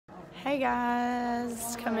Hey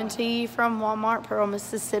guys, coming to you from Walmart, Pearl,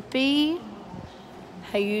 Mississippi.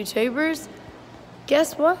 Hey YouTubers,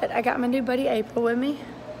 guess what? I got my new buddy April with me.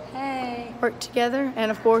 Hey. Work together, and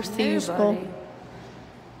of course the New usual.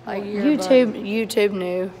 buddy. YouTube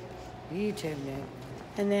new. YouTube new.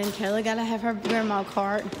 And then Kayla gotta have her grandma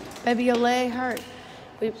cart. Baby, your leg hurt.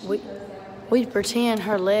 We pretend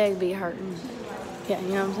her leg be hurting. Yeah, you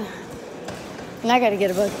know what I'm saying? And I gotta get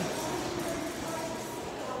a bucket.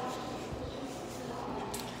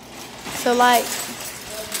 So like,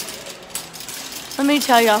 let me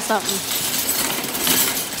tell y'all something.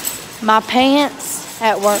 My pants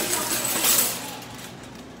at work.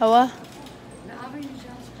 Oh what? No, I'll be in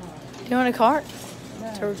John's car. Do you want a cart?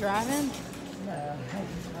 No. So we're driving? No.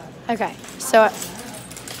 Okay, so,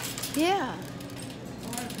 yeah.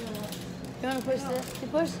 You want to push this? You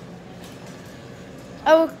push?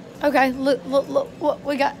 Oh, okay. Look what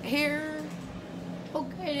we got here.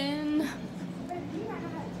 Okay, then.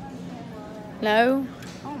 No?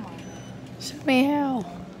 Oh my. Show me how.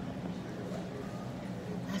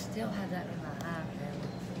 I still have that in my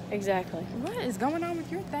iPad. Exactly. What is going on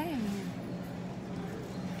with your thing?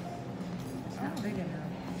 It's not big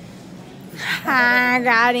enough. I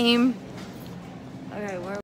got him. Okay, where